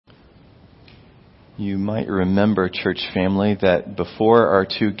You might remember, church family, that before our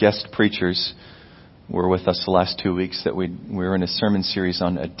two guest preachers were with us the last 2 weeks, that we were in a sermon series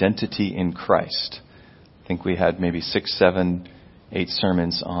on identity in Christ. I think we had maybe 6, 7, 8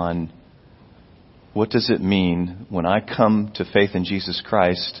 sermons on what does it mean when I come to faith in Jesus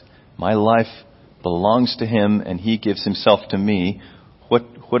Christ, my life belongs to Him and He gives Himself to me.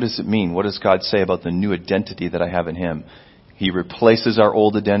 What does it mean? What does God say about the new identity that I have in Him? He replaces our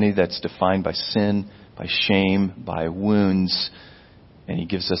old identity that's defined by sin, by shame, by wounds, and He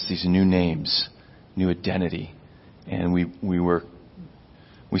gives us these new names, new identity. And we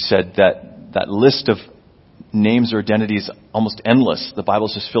said that list of names or identities is almost endless. The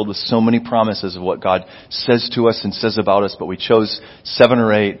Bible's just filled with so many promises of what God says to us and says about us, but we chose 7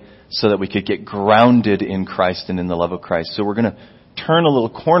 or 8 so that we could get grounded in Christ and in the love of Christ. So we're going to turn a little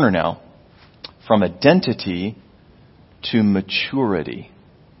corner now from identity to maturity.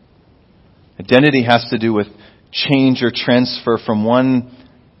 Identity has to do with change or transfer from one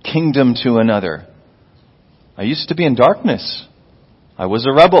kingdom to another. I used to be in darkness. I was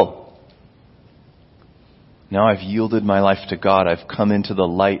a rebel. Now I've yielded my life to God. I've come into the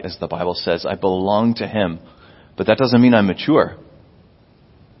light, as the Bible says. I belong to Him. But that doesn't mean I'm mature.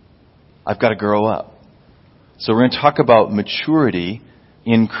 I've got to grow up. So we're going to talk about maturity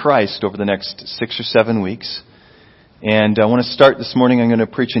in Christ over the next 6 or 7 weeks. And I want to start this morning. I'm going to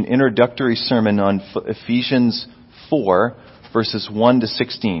preach an introductory sermon on Ephesians 4, verses 1 to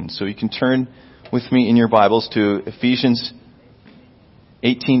 16. So you can turn with me in your Bibles to Ephesians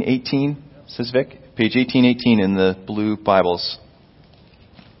 18:18, says Vic. Page 1818 in the blue Bibles.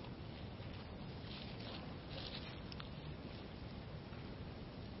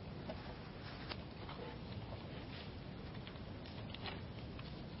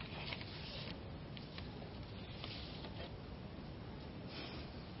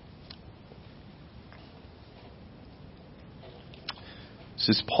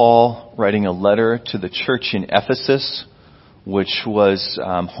 This is Paul writing a letter to the church in Ephesus, which was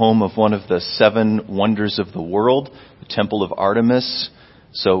home of one of the 7 wonders of the world, the Temple of Artemis.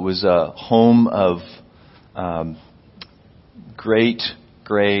 So it was a home of great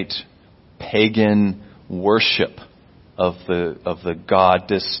pagan worship of the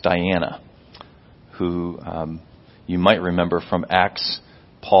goddess Diana, who you might remember from Acts.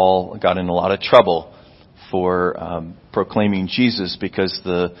 Paul got in a lot of trouble for proclaiming Jesus because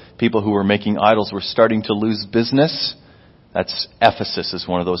the people who were making idols were starting to lose business. That's Ephesus is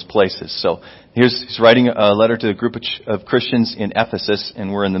one of those places. So he's writing a letter to a group of Christians in Ephesus,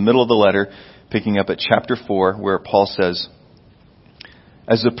 and we're in the middle of the letter, picking up at chapter 4, where Paul says,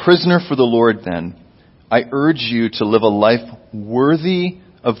 "As a prisoner for the Lord, then, I urge you to live a life worthy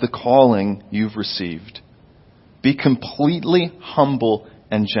of the calling you've received. Be completely humble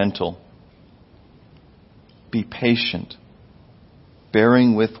and gentle. Be patient,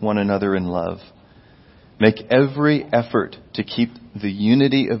 bearing with one another in love. Make every effort to keep the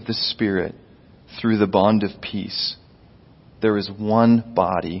unity of the Spirit through the bond of peace. There is one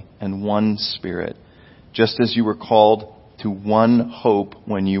body and one Spirit, just as you were called to one hope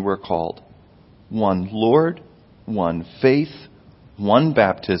when you were called. One Lord, one faith, one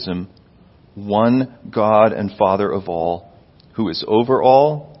baptism, one God and Father of all, who is over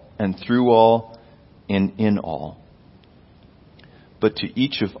all and through all and in all. But to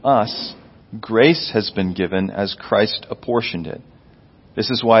each of us, grace has been given as Christ apportioned it. This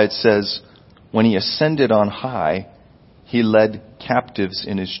is why it says, when He ascended on high, He led captives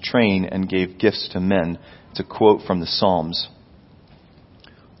in His train and gave gifts to men." It's a quote from the Psalms.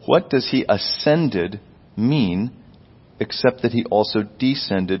 What does He ascended mean, except that He also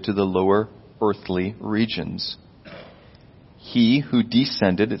descended to the lower earthly regions? He who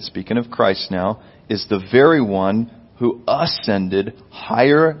descended, it's speaking of Christ now, is the very one who ascended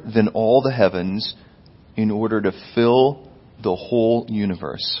higher than all the heavens in order to fill the whole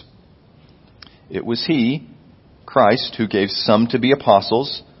universe. It was He, Christ, who gave some to be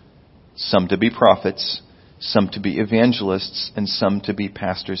apostles, some to be prophets, some to be evangelists, and some to be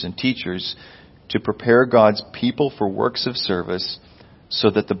pastors and teachers, to prepare God's people for works of service, so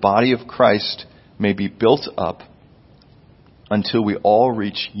that the body of Christ may be built up until we all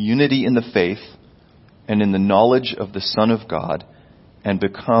reach unity in the faith and in the knowledge of the Son of God, and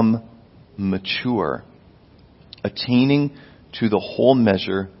become mature, attaining to the whole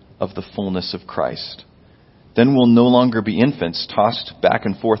measure of the fullness of Christ. Then we'll no longer be infants, tossed back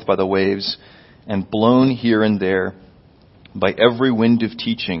and forth by the waves, and blown here and there by every wind of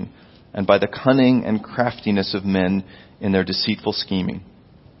teaching, and by the cunning and craftiness of men in their deceitful scheming.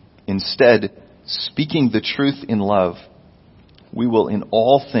 Instead, speaking the truth in love, we will in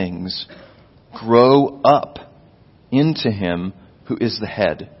all things grow up into Him who is the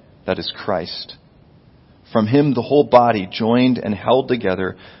head, that is Christ. From Him the whole body, joined and held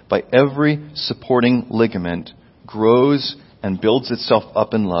together by every supporting ligament, grows and builds itself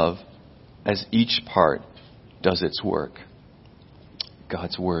up in love as each part does its work.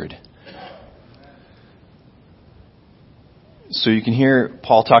 God's Word. So you can hear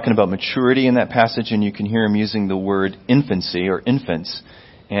Paul talking about maturity in that passage, and you can hear him using the word infancy or infants.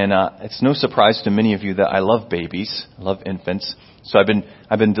 And it's no surprise to many of you that I love babies. I love infants. So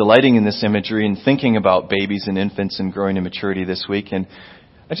I've been delighting in this imagery and thinking about babies and infants and growing in maturity this week. And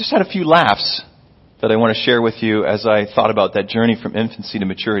I just had a few laughs that I want to share with you as I thought about that journey from infancy to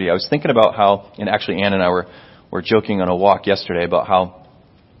maturity. I was thinking about how, and actually Ann and I were joking on a walk yesterday about how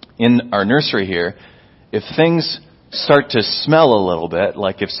in our nursery here, if things start to smell a little bit,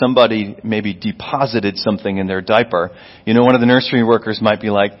 like if somebody maybe deposited something in their diaper, one of the nursery workers might be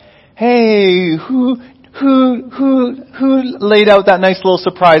like, "Hey, who laid out that nice little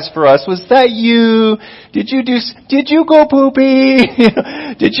surprise for us? Was that you? Did you go poopy?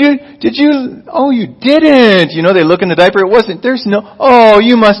 Did you, oh, you didn't." They look in the diaper,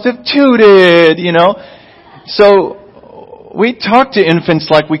 you must have tooted, So, we talk to infants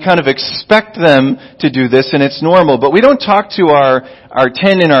like we kind of expect them to do this, and it's normal. But we don't talk to our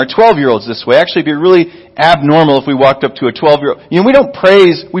 10 and our 12-year-olds this way. Actually, it'd be really abnormal if we walked up to a 12-year-old.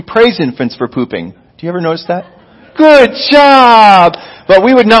 We praise infants for pooping. Do you ever notice that? Good job! But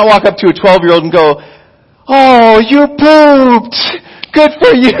we would not walk up to a 12-year-old and go, "Oh, you pooped! Good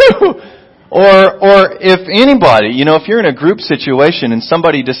for you!" Or if anybody, if you're in a group situation and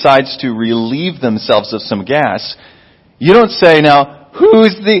somebody decides to relieve themselves of some gas, you don't say, "Now,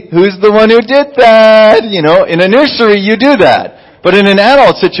 who's the one who did that?" In a nursery you do that. But in an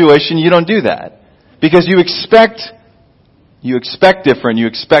adult situation you don't do that. Because you expect different, you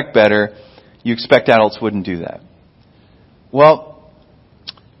expect better, you expect adults wouldn't do that. Well,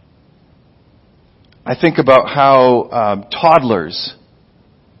 I think about how toddlers,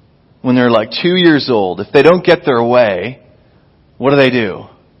 when they're like 2 years old, if they don't get their way, what do?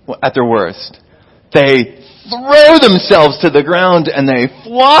 At their worst, they throw themselves to the ground and they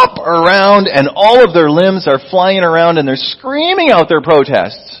flop around and all of their limbs are flying around and they're screaming out their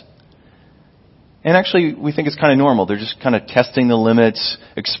protests. And actually, we think it's kind of normal. They're just kind of testing the limits,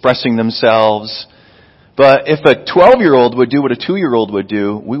 expressing themselves. But if a 12-year-old would do what a 2-year-old would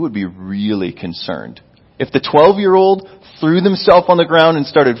do, we would be really concerned. If the 12-year-old threw themselves on the ground and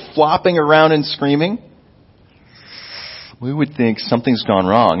started flopping around and screaming, we would think something's gone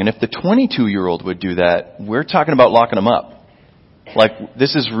wrong. And if the 22-year-old would do that, we're talking about locking them up. Like,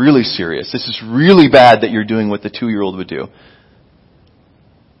 this is really serious. This is really bad that you're doing what the 2-year-old would do.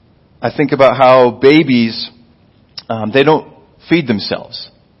 I think about how babies, they don't feed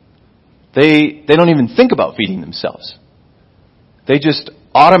themselves. They don't even think about feeding themselves. They just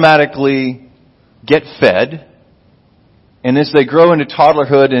automatically get fed. And as they grow into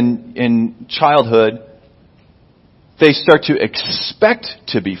toddlerhood and in childhood, they start to expect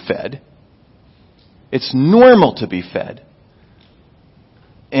to be fed. It's normal to be fed.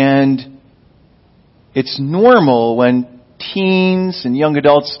 And it's normal when teens and young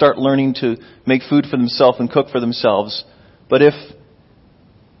adults start learning to make food for themselves and cook for themselves. But if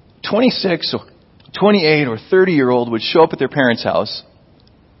 26 or 28 or 30-year-old would show up at their parents' house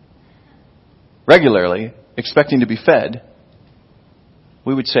regularly, expecting to be fed,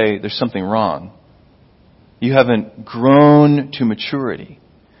 we would say there's something wrong. You haven't grown to maturity.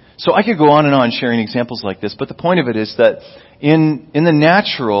 So I could go on and on sharing examples like this, but the point of it is that in the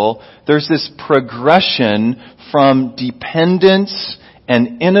natural, there's this progression from dependence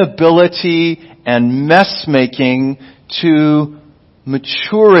and inability and mess making to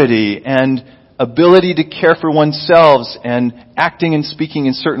maturity and ability to care for oneself and acting and speaking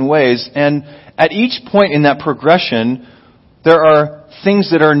in certain ways. And at each point in that progression, there are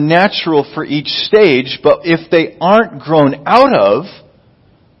things that are natural for each stage, but if they aren't grown out of,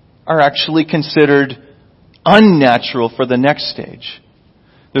 are actually considered unnatural for the next stage.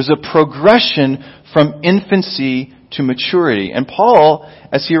 There's a progression from infancy to maturity. And Paul,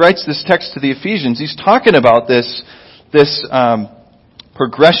 as he writes this text to the Ephesians, he's talking about this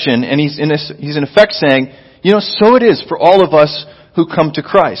progression, and he's in effect saying, so it is for all of us who come to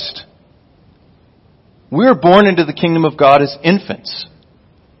Christ. We're born into the kingdom of God as infants.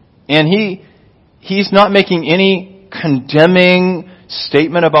 And he's not making any condemning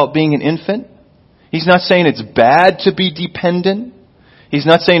statement about being an infant. He's not saying it's bad to be dependent. He's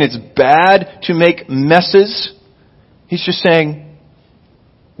not saying it's bad to make messes. He's just saying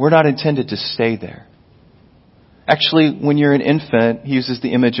we're not intended to stay there. Actually, when you're an infant, he uses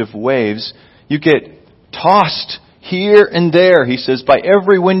the image of waves. You get tossed here and there, he says, by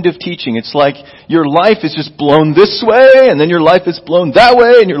every wind of teaching. It's like your life is just blown this way, and then your life is blown that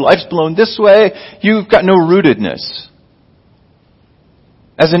way, and your life's blown this way. You've got no rootedness.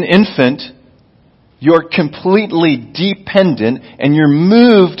 As an infant, you're completely dependent, and you're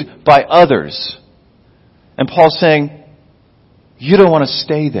moved by others. And Paul's saying, you don't want to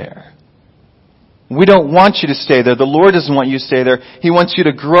stay there. We don't want you to stay there. The Lord doesn't want you to stay there. He wants you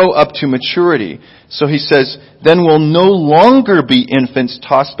to grow up to maturity. So he says, then we'll no longer be infants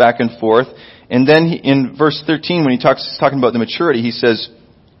tossed back and forth. And then in verse 13, when he's talking about the maturity, he says,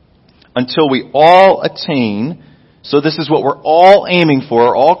 until we all attain, so this is what we're all aiming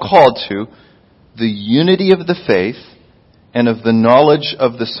for, all called to, the unity of the faith and of the knowledge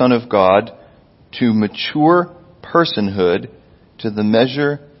of the Son of God, to mature personhood, to the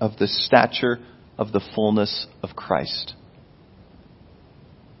measure of the stature of the fullness of Christ.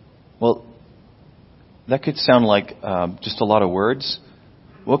 Well, that could sound like just a lot of words.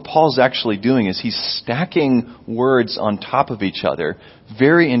 What Paul's actually doing is he's stacking words on top of each other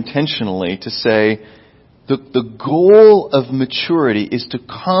very intentionally to say the goal of maturity is to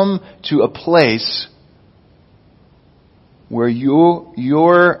come to a place where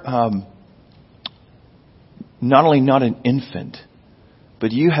you're not only not an infant,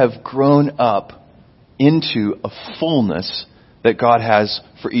 but you have grown up into a fullness that God has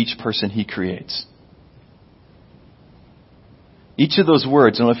for each person He creates. Each of those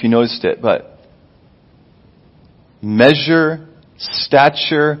words, I don't know if you noticed it, but measure,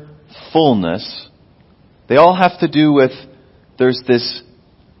 stature, fullness, they all have to do with, there's this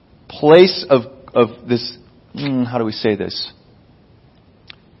place of this, how do we say this?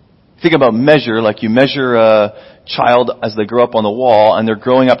 Think about measure, like you measure a child as they grow up on the wall and they're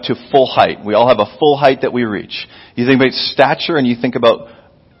growing up to full height. We all have a full height that we reach. You think about stature and you think about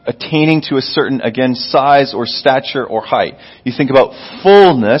attaining to a certain, again, size or stature or height. You think about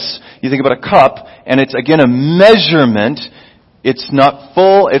fullness, you think about a cup, and it's again a measurement. It's not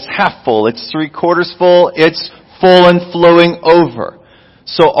full, it's half full. It's 3/4 full, it's full and flowing over.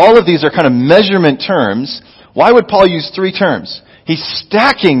 So all of these are kind of measurement terms. Why would Paul use 3 terms? He's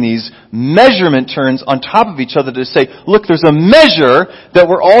stacking these measurement terms on top of each other to say, look, there's a measure that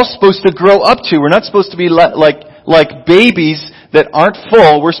we're all supposed to grow up to. We're not supposed to be like babies that aren't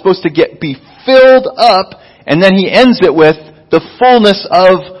full. We're supposed to be filled up. And then he ends it with the fullness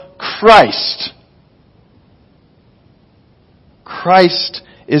of Christ. Christ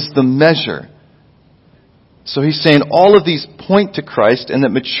is the measure. So he's saying all of these point to Christ, and that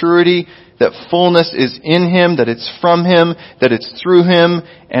maturity, that fullness is in Him, that it's from Him, that it's through Him,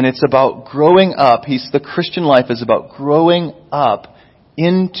 and it's about growing up. The Christian life is about growing up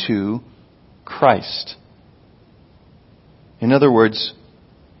into Christ. In other words,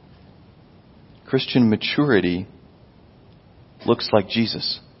 Christian maturity looks like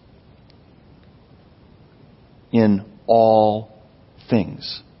Jesus in all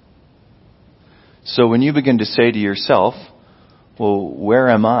things. So when you begin to say to yourself, well, where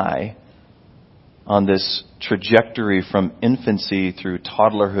am I on this trajectory from infancy through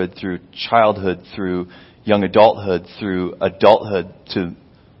toddlerhood, through childhood, through young adulthood, through adulthood to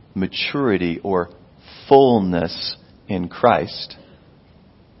maturity or fullness in Christ?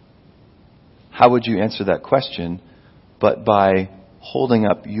 How would you answer that question? But by holding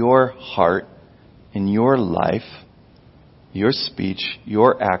up your heart and your life, your speech,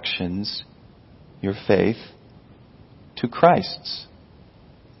 your actions, your faith to Christ's.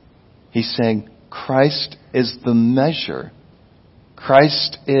 He's saying Christ is the measure.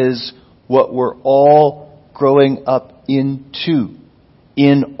 Christ is what we're all growing up into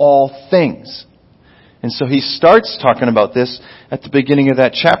in all things. And so he starts talking about this at the beginning of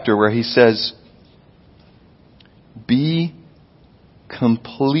that chapter where he says, be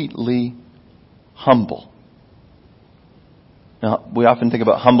completely humble. Now, we often think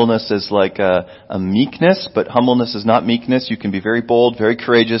about humbleness as like a meekness, but humbleness is not meekness. You can be very bold, very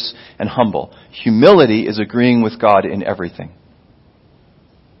courageous, and humble. Humility is agreeing with God in everything.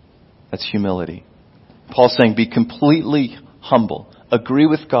 That's humility. Paul's saying be completely humble. Agree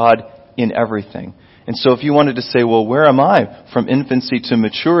with God in everything. And so if you wanted to say, well, where am I from infancy to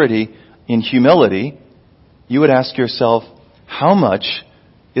maturity in humility? You would ask yourself, how much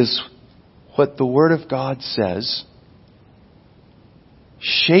is what the Word of God says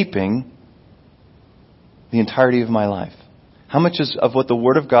shaping the entirety of my life? How much is of what the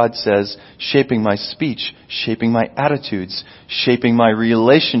Word of God says shaping my speech, shaping my attitudes, shaping my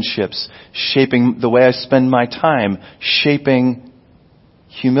relationships, shaping the way I spend my time, shaping...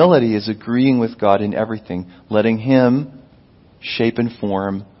 Humility is agreeing with God in everything, letting Him shape and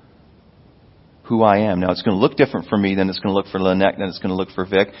form who I am. Now, it's going to look different for me than it's going to look for Lynette, than it's going to look for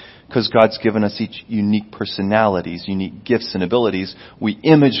Vic, because God's given us each unique personalities, unique gifts and abilities. We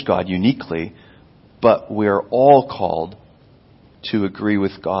image God uniquely, but we're all called to agree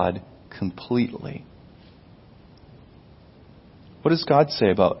with God completely. What does God say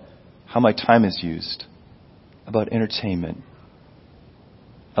about how my time is used? About entertainment?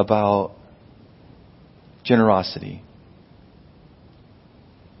 About generosity?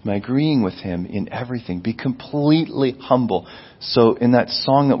 Am I agreeing with Him in everything? Be completely humble. So in that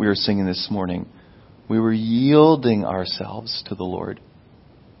song that we were singing this morning, we were yielding ourselves to the Lord.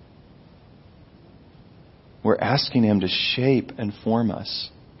 We're asking Him to shape and form us.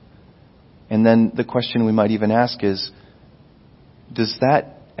 And then the question we might even ask is, does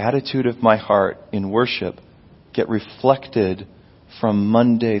that attitude of my heart in worship get reflected from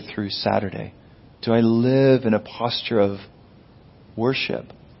Monday through Saturday? Do I live in a posture of worship,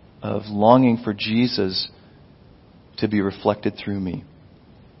 of longing for Jesus to be reflected through me?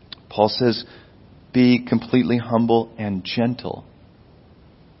 Paul says, be completely humble and gentle.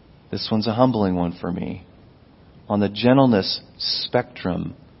 This one's a humbling one for me. On the gentleness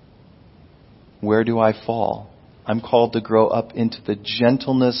spectrum, where do I fall? I'm called to grow up into the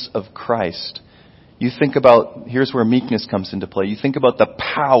gentleness of Christ. You think about, here's where meekness comes into play. You think about the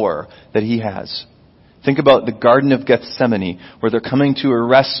power that He has. Think about the Garden of Gethsemane, where they're coming to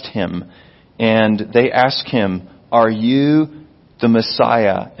arrest Him, and they ask Him, are you the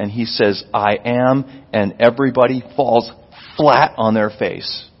Messiah? And He says, I am, and everybody falls flat on their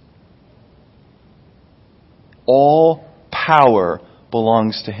face. All power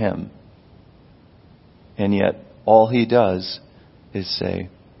belongs to Him. And yet, all He does is say,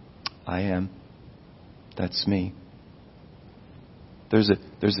 I am. That's me. There's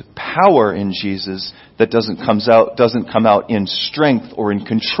a power in Jesus that doesn't come out in strength or in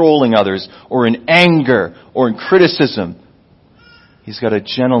controlling others or in anger or in criticism. He's got a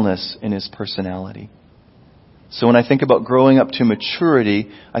gentleness in His personality. So when I think about growing up to maturity,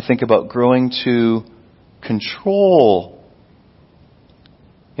 I think about growing to control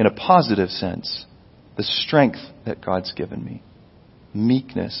in a positive sense the strength that God's given me.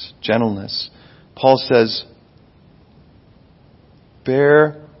 Meekness, gentleness. Paul says,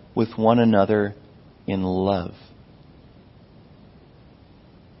 bear with one another in love.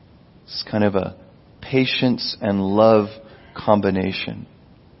 It's kind of a patience and love combination.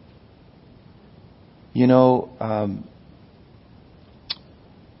 You know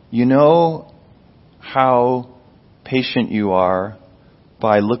how patient you are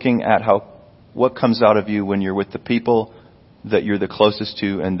by looking at what comes out of you when you're with the people that you're the closest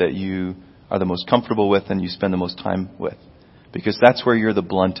to and that you are the most comfortable with and you spend the most time with. Because that's where you're the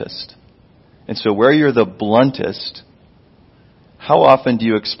bluntest. And so where you're the bluntest, how often do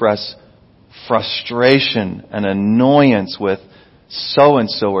you express frustration and annoyance with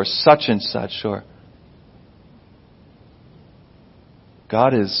so-and-so or such and such? Or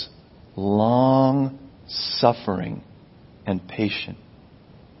God is long-suffering and patient.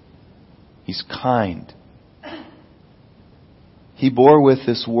 He's kind. He bore with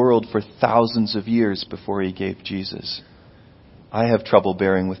this world for thousands of years before He gave Jesus. I have trouble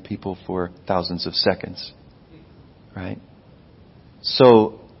bearing with people for thousands of seconds. Right?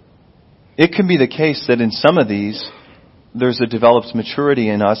 So, it can be the case that in some of these, there's a developed maturity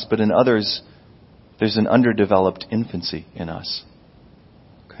in us, but in others, there's an underdeveloped infancy in us.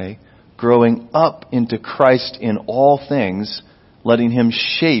 Okay? Growing up into Christ in all things, letting Him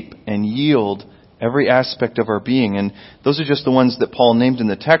shape and yield every aspect of our being. And those are just the ones that Paul named in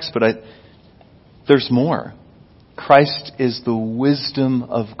the text, but there's more. Christ is the wisdom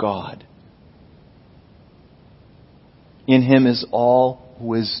of God. In Him is all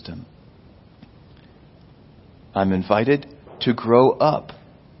wisdom. I'm invited to grow up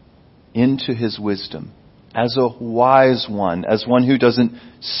into His wisdom as a wise one, as one who doesn't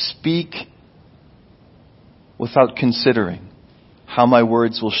speak without considering how my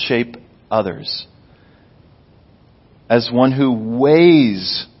words will shape others, as one who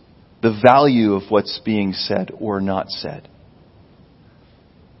weighs the value of what's being said or not said.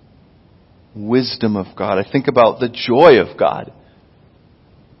 Wisdom of God. I think about the joy of God.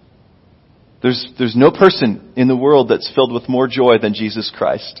 There's no person in the world that's filled with more joy than Jesus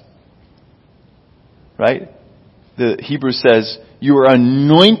Christ. Right? The Hebrew says, you are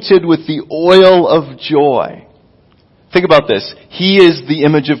anointed with the oil of joy. Think about this. He is the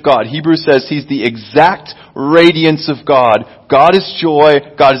image of God. Hebrews says He's the exact radiance of God. God is joy.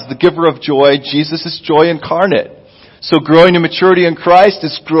 God is the giver of joy. Jesus is joy incarnate. So growing in maturity in Christ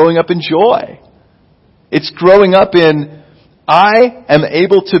is growing up in joy. It's growing up in, I am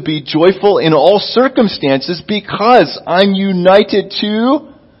able to be joyful in all circumstances because I'm united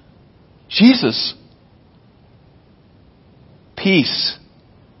to Jesus. Peace.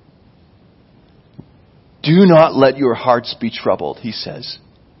 Do not let your hearts be troubled, he says.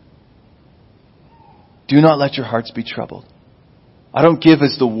 Do not let your hearts be troubled. I don't give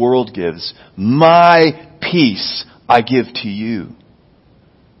as the world gives. My peace I give to you.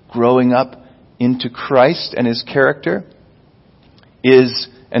 Growing up into Christ and His character is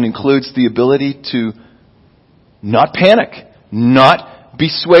and includes the ability to not panic, not be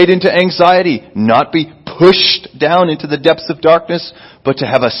swayed into anxiety, not be pushed down into the depths of darkness, but to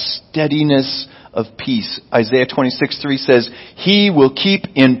have a steadiness of peace. Isaiah 26:3 says, He will keep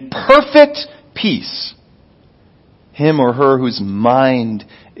in perfect peace him or her whose mind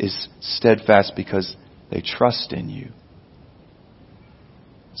is steadfast because they trust in you.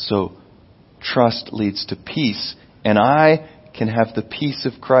 So, trust leads to peace, and I can have the peace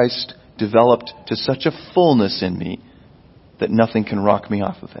of Christ developed to such a fullness in me that nothing can rock me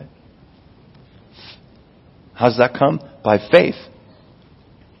off of it. How does that come? By faith.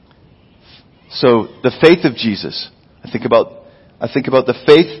 So, the faith of Jesus. I think about the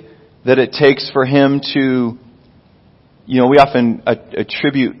faith that it takes for Him to, we often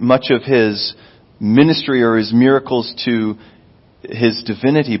attribute much of His ministry or His miracles to His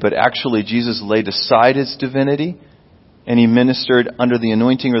divinity, but actually Jesus laid aside His divinity and He ministered under the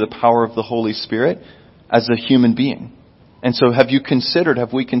anointing or the power of the Holy Spirit as a human being. And so have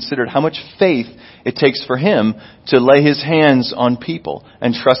we considered how much faith it takes for Him to lay His hands on people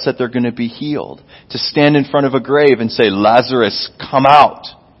and trust that they're going to be healed? To stand in front of a grave and say, Lazarus, come out.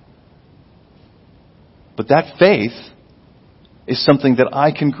 But that faith is something that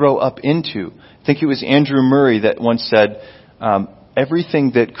I can grow up into. I think it was Andrew Murray that once said,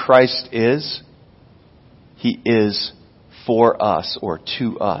 everything that Christ is, He is for us or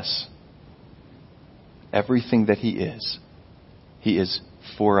to us. Everything that He is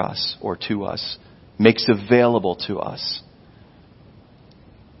for us or to us, makes available to us.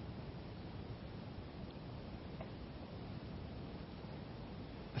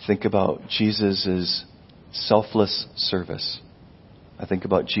 I think about Jesus' selfless service. I think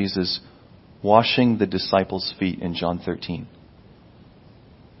about Jesus washing the disciples' feet in John 13.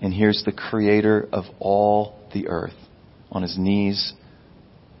 And here's the Creator of all the earth on His knees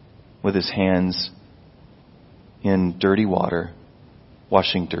with His hands in dirty water,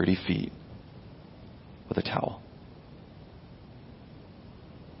 washing dirty feet with a towel.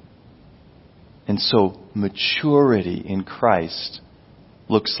 And so maturity in Christ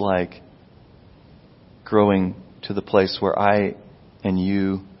looks like growing to the place where I and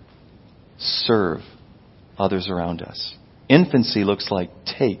you serve others around us. Infancy looks like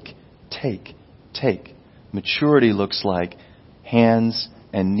take. Maturity looks like hands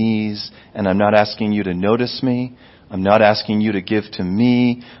and knees, and I'm not asking you to notice me. I'm not asking you to give to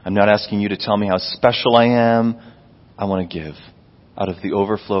me. I'm not asking you to tell me how special I am. I want to give. Out of the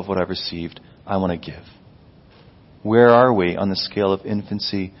overflow of what I've received, I want to give. Where are we on the scale of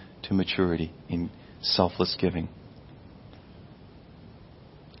infancy to maturity in selfless giving?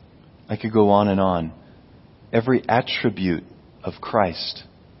 I could go on and on. Every attribute of Christ,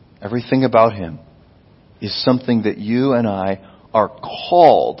 everything about Him, is something that you and I are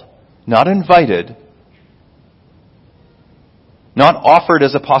called, not invited, not offered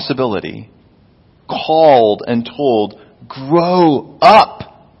as a possibility, called and told, grow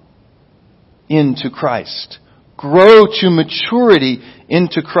up into Christ. Grow to maturity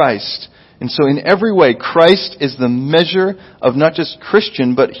into Christ. And so in every way, Christ is the measure of not just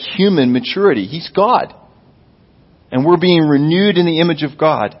Christian, but human maturity. He's God. And we're being renewed in the image of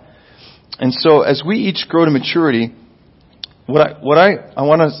God. And so as we each grow to maturity, what I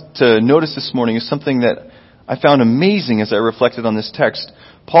want us to notice this morning is something that I found amazing as I reflected on this text.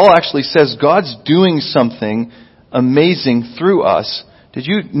 Paul actually says God's doing something amazing through us. Did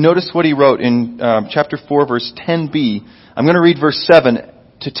you notice what he wrote in chapter 4, verse 10b? I'm going to read verse 7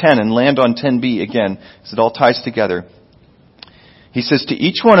 to 10 and land on 10b again, because it all ties together. He says, to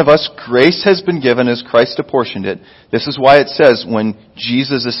each one of us, grace has been given as Christ apportioned it. This is why it says, when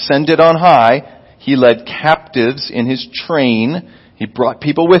Jesus ascended on high, He led captives in His train. He brought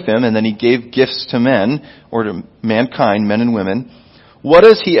people with Him, and then He gave gifts to men, or to mankind, men and women. What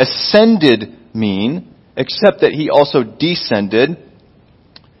does He ascended mean, except that He also descended,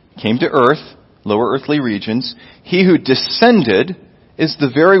 came to earth, lower earthly regions? He who descended is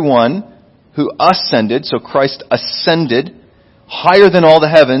the very one who ascended, so Christ ascended higher than all the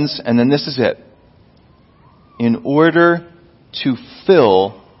heavens, and then this is it. In order to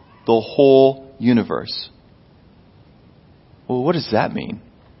fill the whole universe. Well, what does that mean?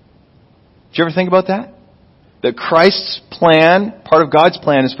 Did you ever think about that? That Christ's plan, part of God's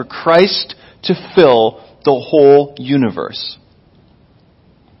plan, is for Christ to fill the whole universe.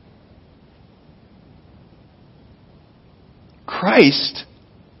 Christ,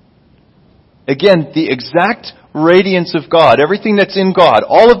 again, the exact radiance of God, everything that's in God,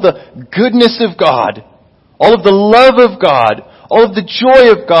 all of the goodness of God, all of the love of God, all of the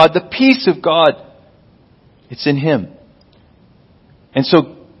joy of God, the peace of God, it's in Him. And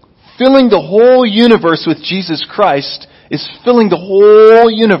so, filling the whole universe with Jesus Christ is filling the whole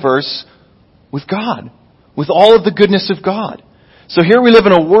universe with God, with all of the goodness of God. So here we live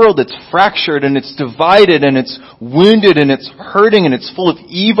in a world that's fractured and it's divided and it's wounded and it's hurting and it's full of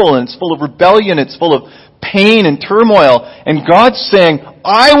evil and it's full of rebellion, it's full of pain and turmoil. And God's saying,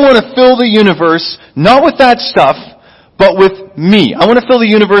 I want to fill the universe, not with that stuff, but with me. I want to fill the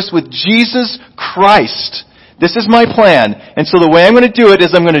universe with Jesus Christ. This is my plan. And so the way I'm going to do it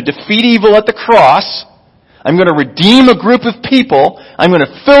is I'm going to defeat evil at the cross. I'm going to redeem a group of people. I'm going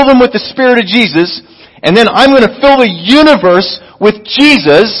to fill them with the Spirit of Jesus. And then I'm going to fill the universe with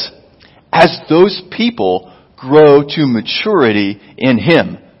Jesus as those people grow to maturity in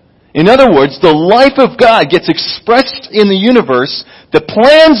Him. In other words, the life of God gets expressed in the universe. The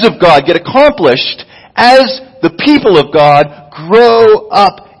plans of God get accomplished as the people of God grow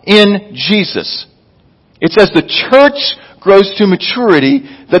up in Jesus. It's as the church grows to maturity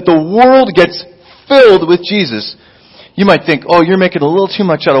that the world gets filled with Jesus. You might think, oh, you're making a little too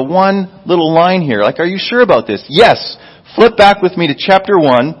much out of one little line here. Like, are you sure about this? Yes. Flip back with me to chapter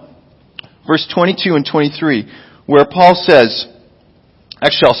 1, verse 22 and 23, where Paul says,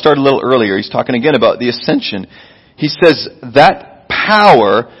 actually I'll start a little earlier. He's talking again about the ascension. He says, that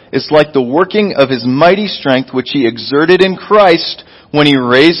power is like the working of His mighty strength, which He exerted in Christ when He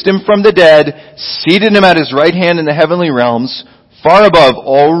raised Him from the dead, seated Him at His right hand in the heavenly realms, far above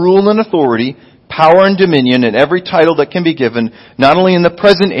all rule and authority, power and dominion, and every title that can be given, not only in the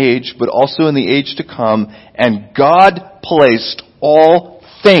present age, but also in the age to come. And God placed all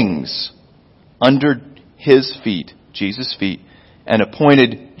things under His feet, Jesus' feet, and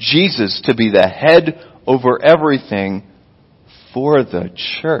appointed Jesus to be the head over everything for the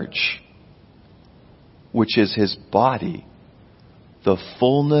church, which is His body, the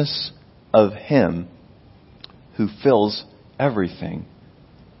fullness of Him who fills everything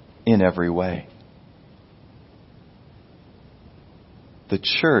in every way. The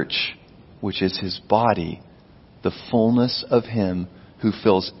church, which is His body, the fullness of Him who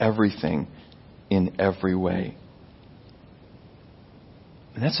fills everything in every way.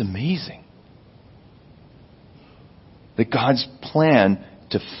 And that's amazing. That God's plan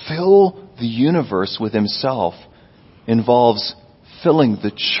to fill the universe with Himself involves filling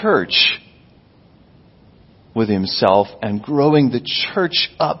the church with Himself and growing the church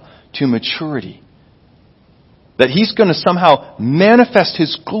up to maturity. That He's going to somehow manifest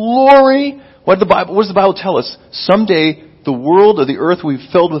His glory. What does the Bible tell us? Someday the world or the earth will be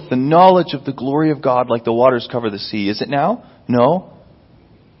filled with the knowledge of the glory of God like the waters cover the sea. Is it now? No.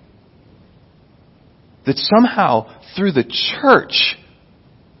 That somehow through the church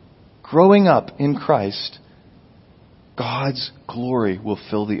growing up in Christ, God's glory will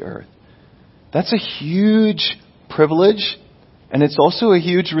fill the earth. That's a huge privilege, and it's also a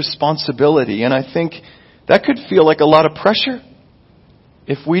huge responsibility. And I think that could feel like a lot of pressure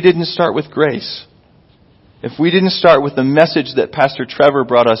if we didn't start with grace. If we didn't start with the message that Pastor Trevor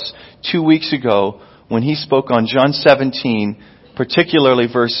brought us 2 weeks ago when he spoke on John 17, particularly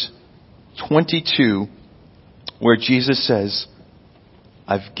verse 22, where Jesus says,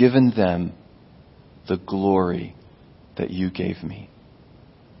 I've given them the glory that you gave me.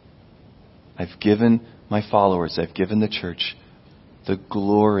 I've given my followers, I've given the church the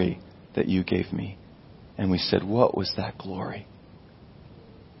glory that you gave me. And we said, what was that glory?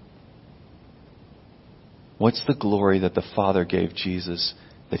 What's the glory that the Father gave Jesus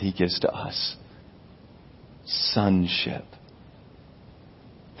that He gives to us? Sonship.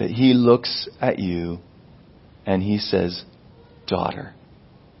 That He looks at you and He says, daughter.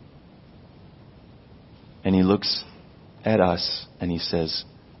 And He looks at us and He says,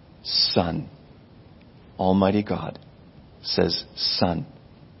 son. Almighty God says, son,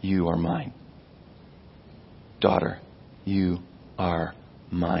 you are mine. Daughter, you are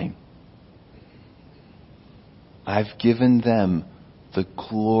mine. I've given them the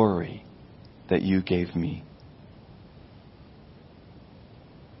glory that you gave me.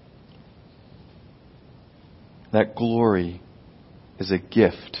 That glory is a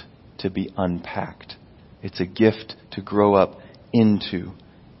gift to be unpacked. It's a gift to grow up into.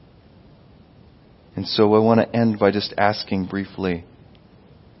 And so I want to end by just asking briefly,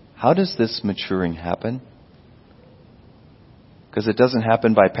 how does this maturing happen? Because it doesn't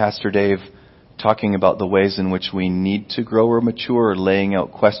happen by Pastor Dave talking about the ways in which we need to grow or mature, or laying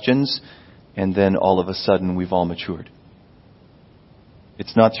out questions, and then all of a sudden we've all matured.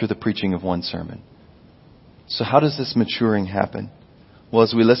 It's not through the preaching of one sermon. So how does this maturing happen? Well,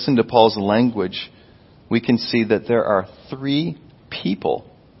 as we listen to Paul's language, we can see that there are 3 people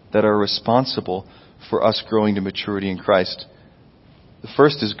that are responsible for us growing to maturity in Christ. The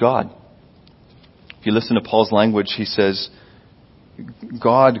first is God. If you listen to Paul's language, he says,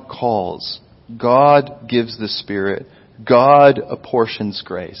 God calls. God gives the Spirit. God apportions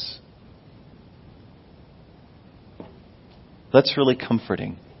grace. That's really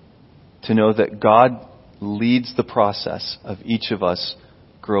comforting to know that God leads the process of each of us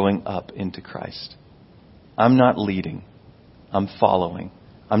growing up into Christ. I'm not leading. I'm following.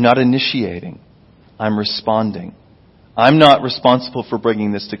 I'm not initiating. I'm responding. I'm not responsible for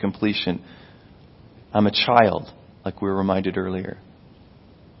bringing this to completion. I'm a child, like we were reminded earlier.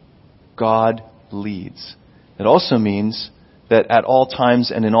 God leads. It also means that at all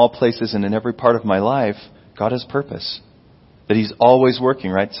times and in all places and in every part of my life, God has purpose. That He's always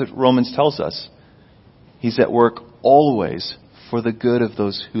working, right? That's what Romans tells us. He's at work always for the good of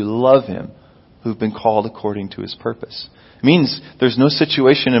those who love Him, who've been called according to His purpose. It means there's no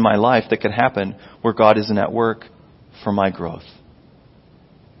situation in my life that could happen where God isn't at work for my growth.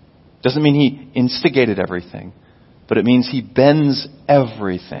 Doesn't mean He instigated everything, but it means He bends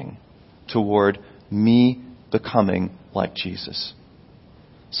everything toward me becoming like Jesus.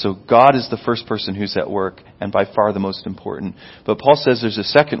 So God is the first person who's at work, and by far the most important. But Paul says there's a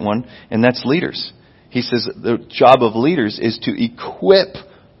second one, and that's leaders. He says the job of leaders is to equip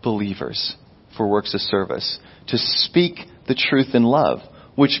believers for works of service, to speak the truth in love,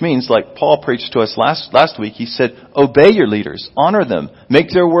 which means, like Paul preached to us last week, he said, obey your leaders, honor them, make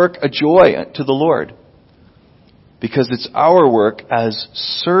their work a joy to the Lord. Because it's our work as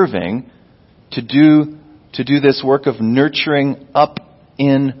serving to do this work of nurturing up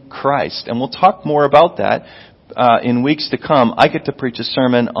in Christ. And we'll talk more about that in weeks to come. I get to preach a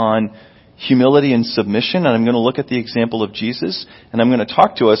sermon on humility and submission, and I'm going to look at the example of Jesus, and I'm going to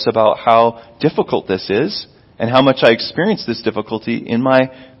talk to us about how difficult this is and how much I experience this difficulty in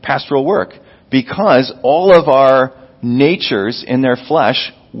my pastoral work, because all of our natures in their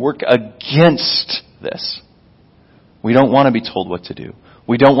flesh work against this. We don't want to be told what to do.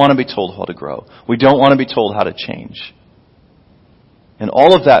 We don't want to be told how to grow. We don't want to be told how to change. And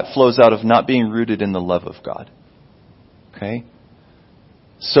all of that flows out of not being rooted in the love of God. Okay?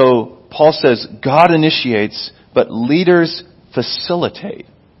 So Paul says God initiates, but leaders facilitate.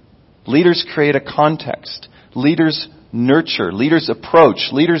 Leaders create a context. Leaders nurture. Leaders approach.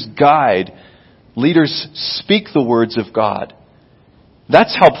 Leaders guide. Leaders speak the words of God.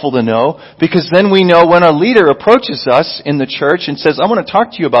 That's helpful to know, because then we know when a leader approaches us in the church and says, I want to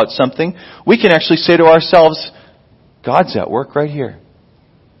talk to you about something, we can actually say to ourselves, God's at work right here.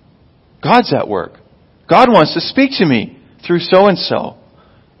 God's at work. God wants to speak to me through so-and-so.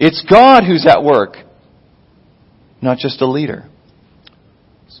 It's God who's at work, not just a leader.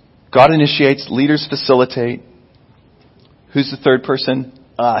 God initiates, leaders facilitate. Who's the third person?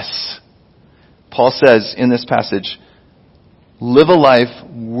 Us. Paul says in this passage, live a life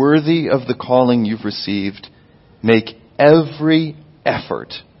worthy of the calling you've received. Make every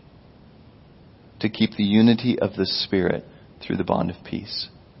effort to keep the unity of the Spirit through the bond of peace.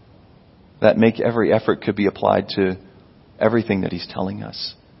 That make every effort could be applied to everything that he's telling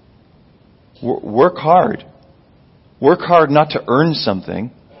us. Work hard. Work hard not to earn something,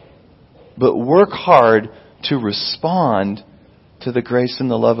 but work hard to respond to the grace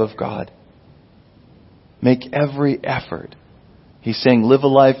and the love of God. Make every effort. He's saying, live a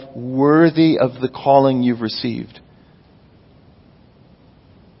life worthy of the calling you've received.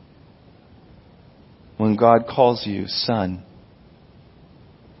 When God calls you son,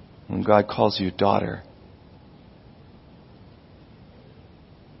 when God calls you daughter,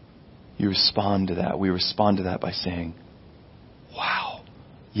 you respond to that. We respond to that by saying, wow,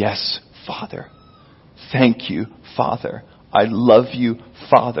 yes, Father. Thank you, Father. I love you,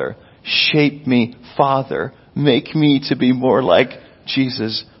 Father. Shape me, Father. Make me to be more like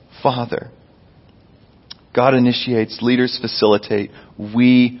Jesus, Father. God initiates, leaders facilitate,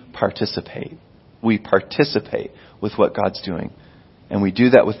 we participate. We participate with what God's doing. And we do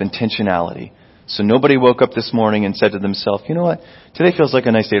that with intentionality. So nobody woke up this morning and said to themselves, you know what? Today feels like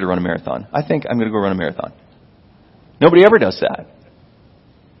a nice day to run a marathon. I think I'm going to go run a marathon. Nobody ever does that.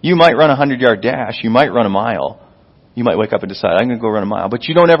 You might run a 100-yard dash. You might run a mile. You might wake up and decide, I'm going to go run a mile. But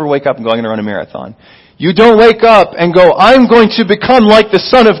you don't ever wake up and go, I'm going to run a marathon. You don't wake up and go, I'm going to become like the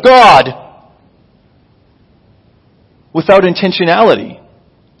Son of God, without intentionality.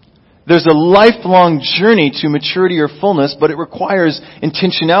 There's a lifelong journey to maturity or fullness, but it requires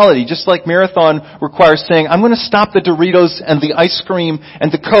intentionality. Just like marathon requires saying, I'm going to stop the Doritos and the ice cream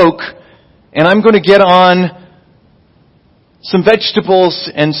and the Coke, and I'm going to get on some vegetables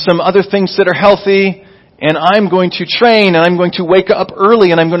and some other things that are healthy, and I'm going to train, and I'm going to wake up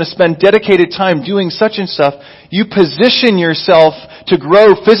early, and I'm going to spend dedicated time doing such and stuff. You position yourself to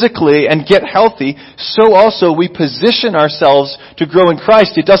grow physically and get healthy. So also we position ourselves to grow in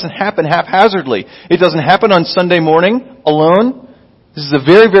Christ. It doesn't happen haphazardly. It doesn't happen on Sunday morning alone. This is a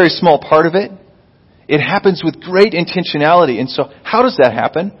very, very small part of it. It happens with great intentionality. And so how does that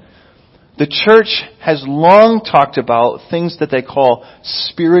happen? The church has long talked about things that they call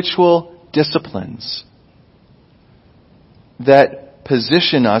spiritual disciplines that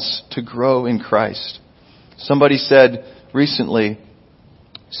position us to grow in Christ. Somebody said recently,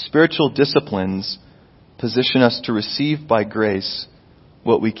 spiritual disciplines position us to receive by grace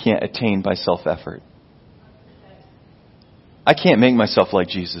what we can't attain by self-effort. I can't make myself like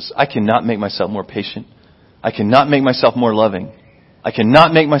Jesus. I cannot make myself more patient. I cannot make myself more loving. I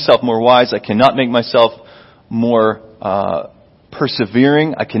cannot make myself more wise. I cannot make myself more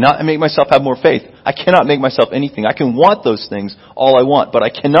persevering. I cannot make myself have more faith. I cannot make myself anything. I can want those things all I want, but I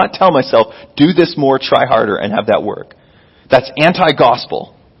cannot tell myself, do this more, try harder, and have that work. That's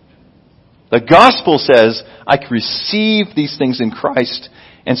anti-gospel. The gospel says I can receive these things in Christ,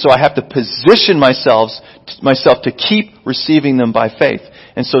 and so I have to position myself to keep receiving them by faith.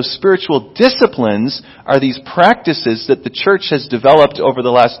 And so spiritual disciplines are these practices that the church has developed over the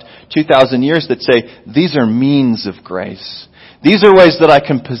last 2,000 years that say these are means of grace. These are ways that I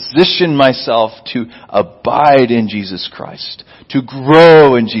can position myself to abide in Jesus Christ, to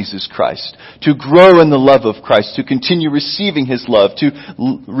grow in Jesus Christ, to grow in the love of Christ, to continue receiving His love, to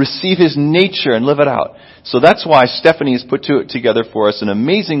receive His nature and live it out. So that's why Stephanie has put together for us an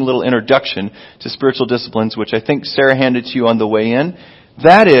amazing little introduction to spiritual disciplines, which I think Sarah handed to you on the way in.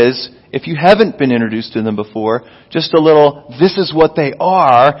 That is, if you haven't been introduced to them before, just a little, this is what they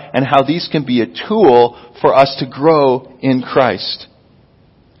are and how these can be a tool for us to grow in Christ.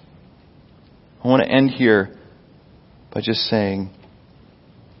 I want to end here by just saying,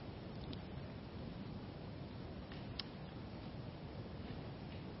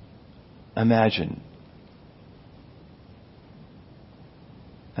 imagine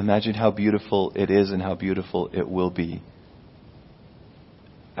how beautiful it is and how beautiful it will be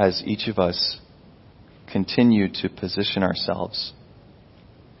as each of us continue to position ourselves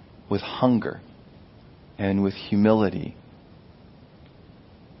with hunger and with humility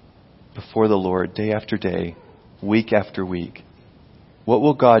before the Lord day after day, week after week. What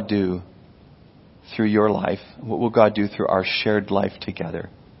will God do through your life? What will God do through our shared life together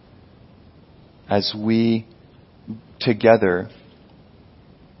as we together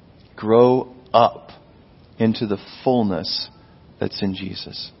grow up into the fullness that's in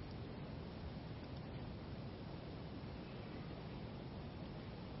Jesus?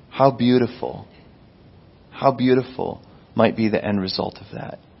 How beautiful might be the end result of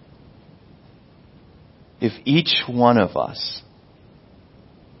that. If each one of us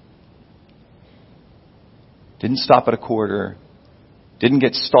didn't stop at a quarter, didn't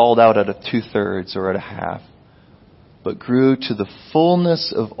get stalled out at a 2/3 or at a half, but grew to the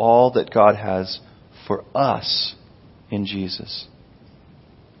fullness of all that God has for us in Jesus.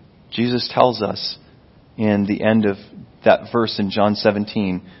 Jesus tells us in the end of that verse in John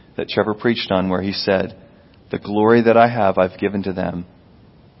 17 that Trevor preached on, where He said, the glory that I have, I've given to them.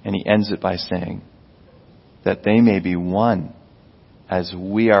 And He ends it by saying, that they may be one as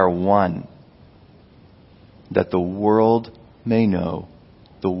we are one, that the world may know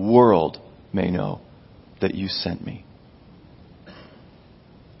that you sent me.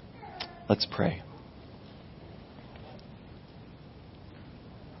 Let's pray.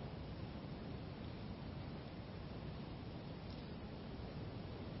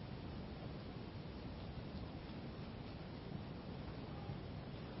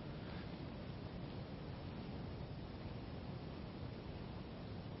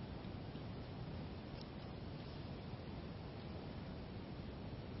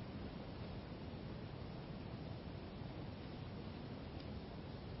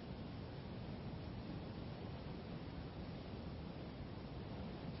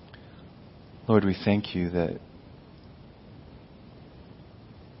 Lord, we thank you that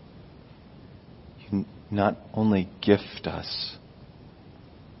you not only gift us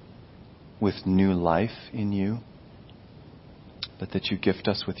with new life in you, but that you gift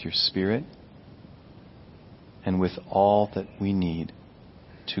us with your Spirit and with all that we need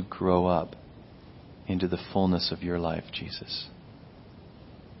to grow up into the fullness of your life, Jesus.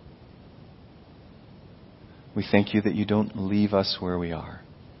 We thank you that you don't leave us where we are,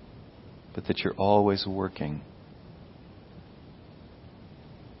 but that you're always working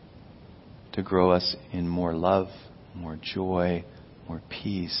to grow us in more love, more joy, more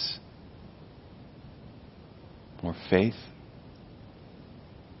peace, more faith,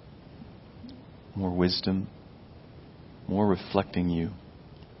 more wisdom, more reflecting you.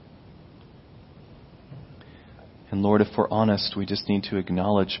 And Lord, if we're honest, we just need to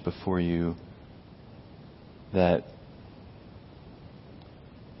acknowledge before you that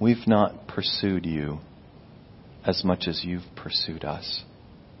we've not pursued you as much as you've pursued us.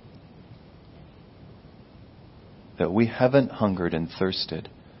 That we haven't hungered and thirsted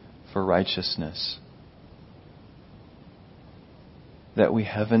for righteousness. That we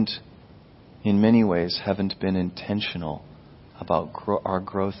haven't, in many ways, haven't been intentional about our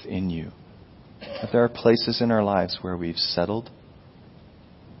growth in you. That there are places in our lives where we've settled.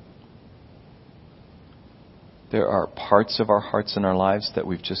 There are parts of our hearts and our lives that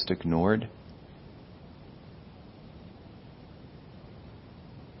we've just ignored.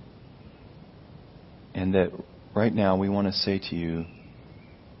 And that right now we want to say to you,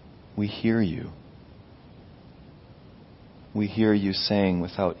 we hear you. We hear you saying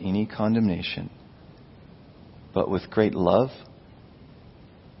without any condemnation, but with great love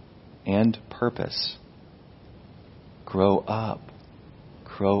and purpose, grow up,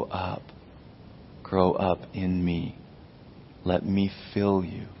 grow up, grow up in me. Let me fill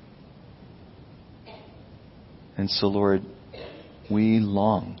you. And so, Lord, we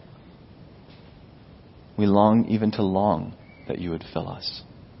long even to long that you would fill us.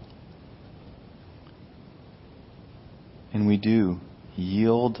 And we do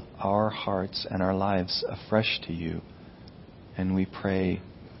yield our hearts and our lives afresh to you. And we pray,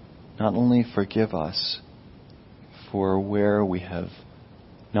 not only forgive us for where we have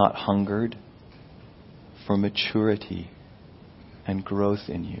not hungered for maturity and growth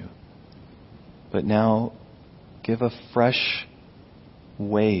in you, but now give a fresh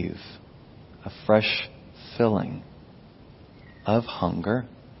wave, a fresh filling of hunger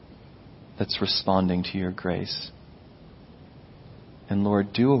that's responding to your grace. And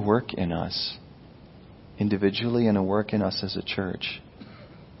Lord, do a work in us individually and a work in us as a church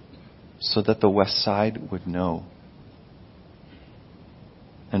so that the West Side would know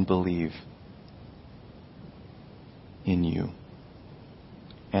and believe in you,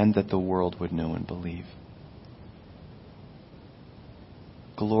 and that the world would know and believe.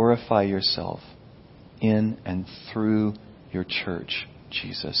 Glorify yourself in and through your church,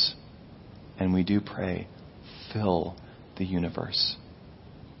 Jesus. And we do pray, fill the universe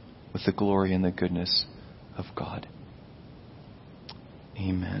with the glory and the goodness of God.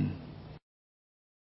 Amen.